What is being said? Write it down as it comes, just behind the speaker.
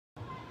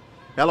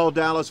Hello,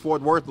 Dallas,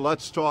 Fort Worth.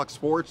 Let's talk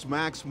sports.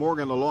 Max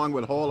Morgan along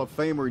with Hall of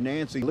Famer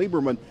Nancy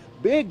Lieberman.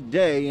 Big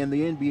day in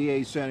the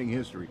NBA setting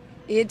history.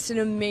 It's an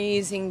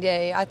amazing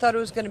day. I thought it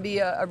was going to be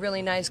a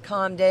really nice,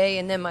 calm day,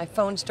 and then my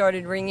phone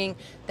started ringing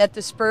that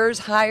the Spurs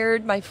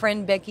hired my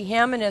friend Becky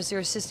Hammond as their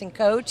assistant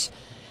coach.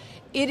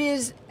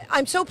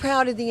 I'm so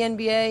proud of the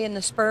NBA and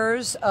the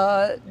Spurs.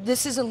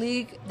 This is a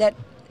league that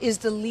is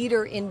the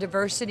leader in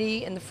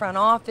diversity in the front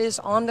office,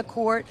 on the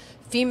court,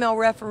 female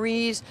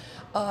referees,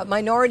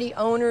 minority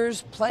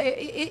owners play.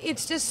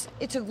 It's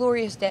a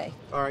glorious day.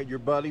 All right, your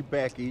buddy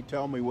Becky,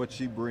 tell me what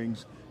she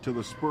brings to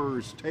the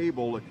Spurs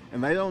table,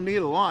 and they don't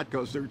need a lot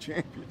because they're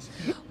champions.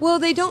 Well,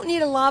 they don't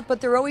need a lot,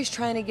 but they're always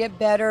trying to get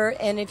better.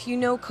 And if you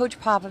know Coach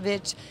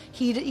Popovich,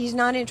 he's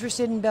not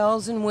interested in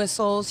bells and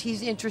whistles.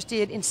 He's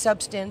interested in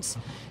substance.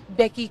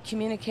 Becky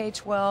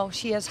communicates well.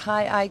 She has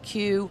high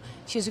IQ.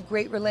 She has a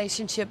great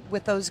relationship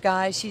with those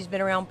guys. She's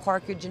been around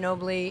Parker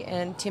Ginobili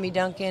and Timmy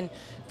Duncan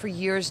for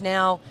years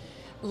now.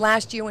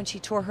 Last year when she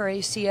tore her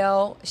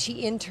ACL, she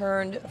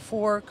interned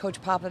for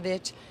Coach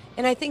Popovich.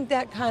 And I think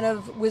that kind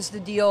of was the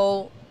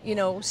deal,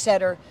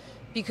 setter,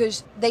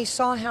 because they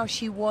saw how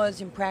she was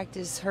in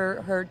practice,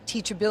 her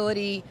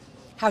teachability,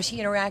 how she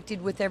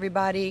interacted with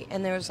everybody,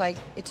 and there was like,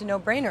 it's a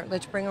no-brainer.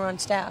 Let's bring her on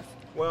staff.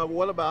 Well,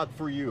 what about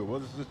for you?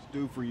 What does this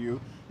do for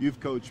you? You've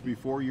coached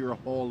before. You're a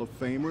Hall of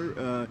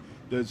Famer.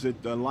 Does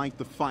it light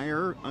the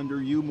fire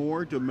under you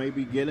more to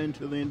maybe get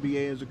into the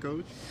NBA as a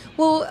coach?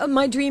 Well,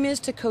 my dream is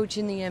to coach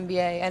in the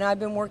NBA, and I've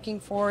been working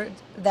for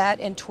that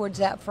and towards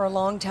that for a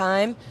long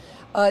time.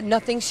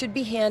 Nothing should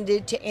be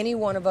handed to any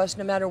one of us,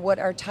 no matter what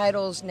our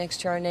titles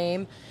next to our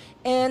name.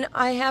 And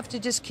I have to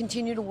just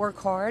continue to work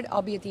hard.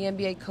 I'll be at the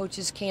NBA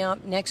Coaches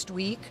Camp next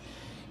week.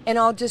 And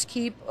I'll just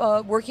keep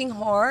working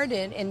hard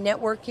and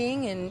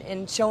networking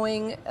and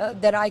showing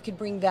that I could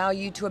bring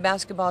value to a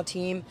basketball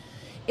team.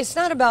 It's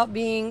not about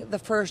being the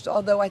first,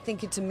 although I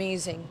think it's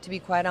amazing, to be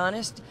quite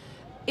honest.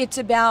 It's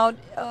about,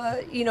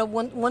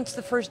 once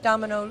the first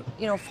domino,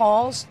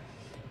 falls,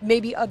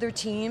 maybe other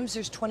teams,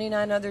 there's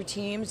 29 other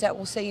teams that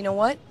will say, you know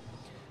what,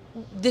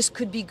 this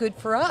could be good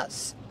for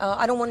us.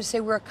 I don't want to say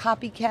we're a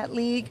copycat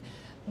league,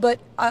 but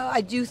I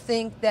do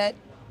think that,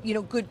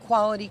 good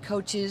quality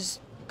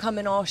coaches come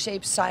in all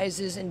shapes,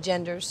 sizes, and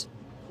genders.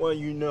 Well,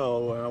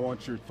 I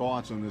want your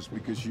thoughts on this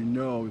because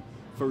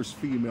first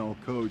female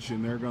coach,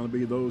 and there are going to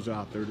be those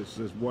out there that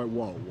says,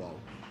 whoa,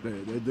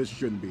 this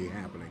shouldn't be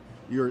happening.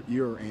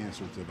 Your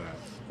answer to that?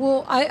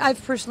 Well,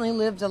 I've personally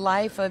lived a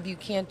life of you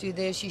can't do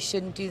this, you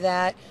shouldn't do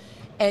that,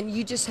 and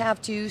you just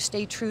have to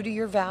stay true to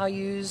your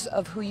values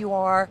of who you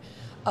are.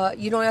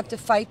 You don't have to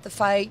fight the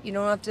fight. You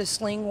don't have to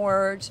sling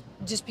words.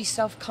 Just be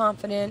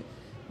self-confident,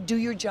 do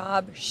your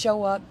job,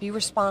 show up, be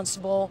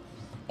responsible,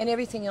 and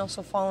everything else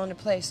will fall into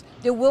place.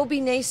 There will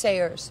be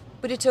naysayers,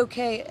 but it's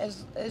okay.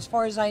 As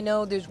far as I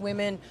know, there's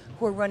women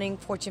who are running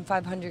Fortune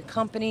 500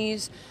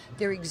 companies.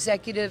 They're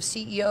executive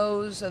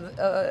CEOs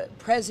of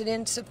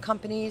presidents of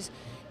companies.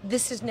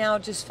 This is now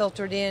just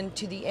filtered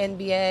into the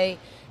NBA,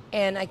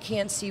 and I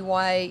can't see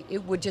why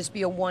it would just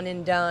be a one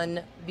and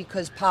done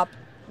because Pop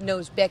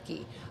knows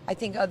Becky. I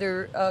think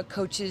other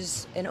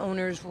coaches and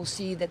owners will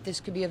see that this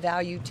could be a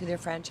value to their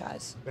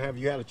franchise. Have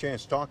you had a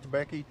chance to talk to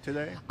Becky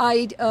today?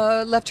 I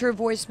left her a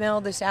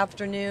voicemail this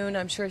afternoon.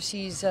 I'm sure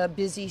she's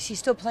busy. She's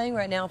still playing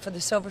right now for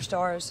the Silver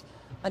Stars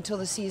until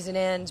the season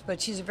ends, but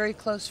she's a very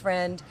close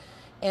friend,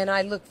 and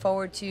I look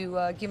forward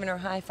to giving her a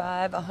high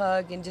five, a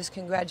hug, and just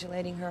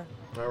congratulating her.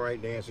 All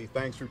right, Nancy,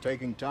 thanks for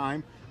taking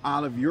time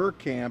out of your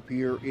camp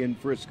here in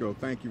Frisco.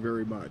 Thank you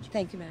very much.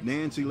 Thank you, Max.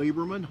 Nancy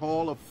Lieberman,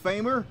 Hall of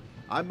Famer.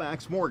 I'm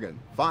Max Morgan,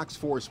 Fox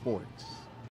 4 Sports.